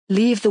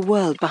Leave the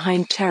World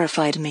Behind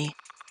terrified me.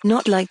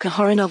 Not like a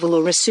horror novel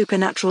or a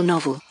supernatural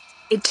novel.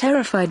 It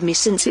terrified me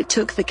since it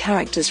took the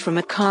characters from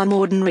a calm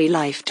ordinary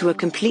life to a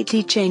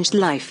completely changed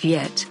life,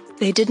 yet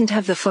they didn't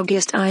have the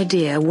foggiest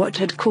idea what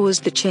had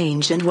caused the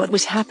change and what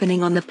was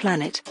happening on the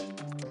planet.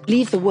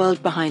 Leave the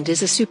World Behind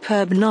is a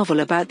superb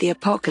novel about the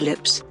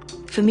apocalypse.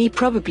 For me,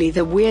 probably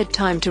the weird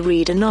time to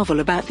read a novel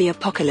about the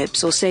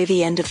apocalypse or say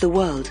the end of the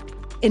world.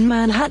 In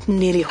Manhattan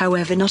nearly,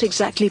 however not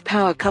exactly,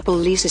 power couple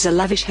leases a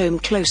lavish home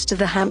close to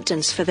the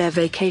Hamptons for their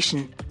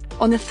vacation.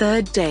 On the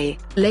third day,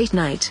 late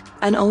night,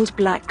 an old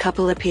black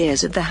couple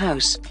appears at the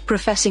house,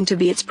 professing to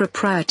be its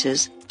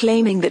proprietors,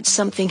 claiming that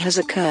something has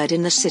occurred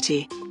in the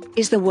city.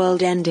 Is the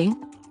world ending?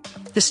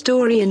 The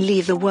story in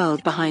Leave the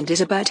World Behind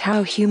is about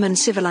how human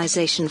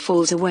civilization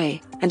falls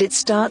away, and it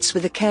starts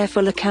with a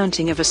careful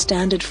accounting of a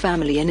standard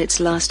family in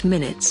its last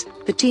minutes.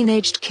 The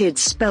teenaged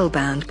kids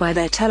spellbound by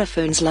their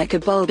telephones like a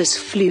bulbous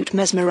flute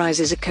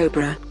mesmerizes a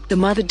cobra, the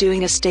mother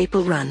doing a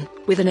staple run,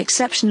 with an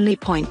exceptionally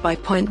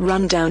point-by-point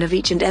rundown of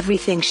each and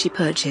everything she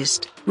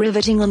purchased,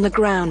 riveting on the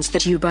grounds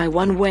that you by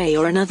one way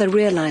or another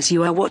realize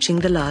you are watching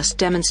the last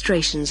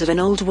demonstrations of an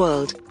old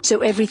world, so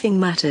everything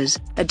matters,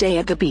 a day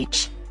at the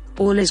beach.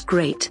 All is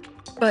great.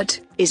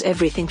 But, is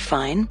everything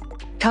fine?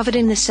 Covered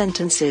in the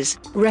sentences,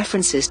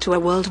 references to a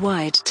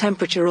worldwide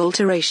temperature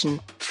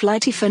alteration,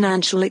 flighty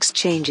financial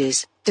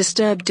exchanges,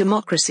 disturbed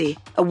democracy,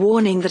 a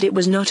warning that it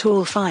was not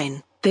all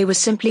fine, they were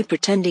simply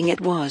pretending it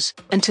was,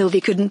 until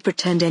they couldn't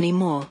pretend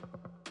anymore.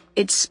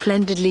 It's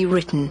splendidly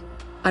written.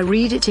 I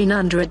read it in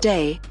under a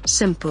day,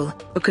 simple,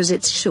 because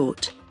it's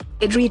short.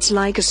 It reads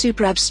like a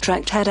super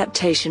abstract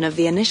adaptation of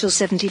the initial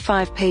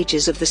 75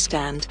 pages of The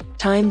Stand,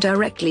 timed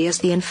directly as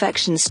the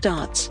infection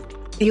starts.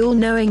 The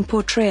all-knowing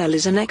portrayal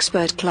is an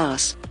expert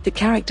class, the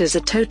characters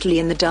are totally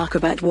in the dark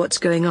about what's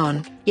going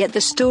on, yet the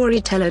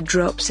storyteller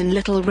drops in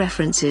little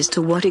references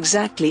to what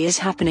exactly is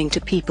happening to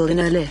people in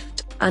a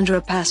lift, under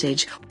a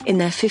passage, in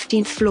their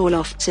 15th floor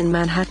lofts in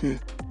Manhattan.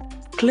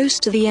 Close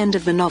to the end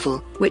of the novel,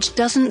 which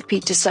doesn't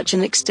peak to such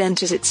an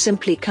extent as it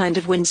simply kind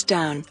of winds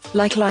down,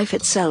 like life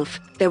itself,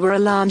 there were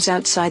alarms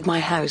outside my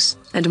house,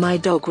 and my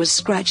dog was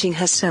scratching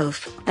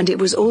herself, and it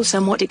was all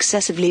somewhat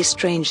excessively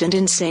strange and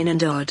insane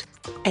and odd.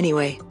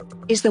 Anyway.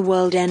 Is the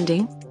world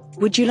ending?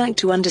 Would you like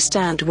to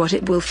understand what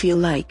it will feel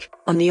like,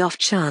 on the off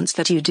chance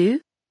that you do?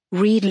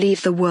 Read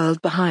Leave the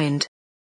World Behind.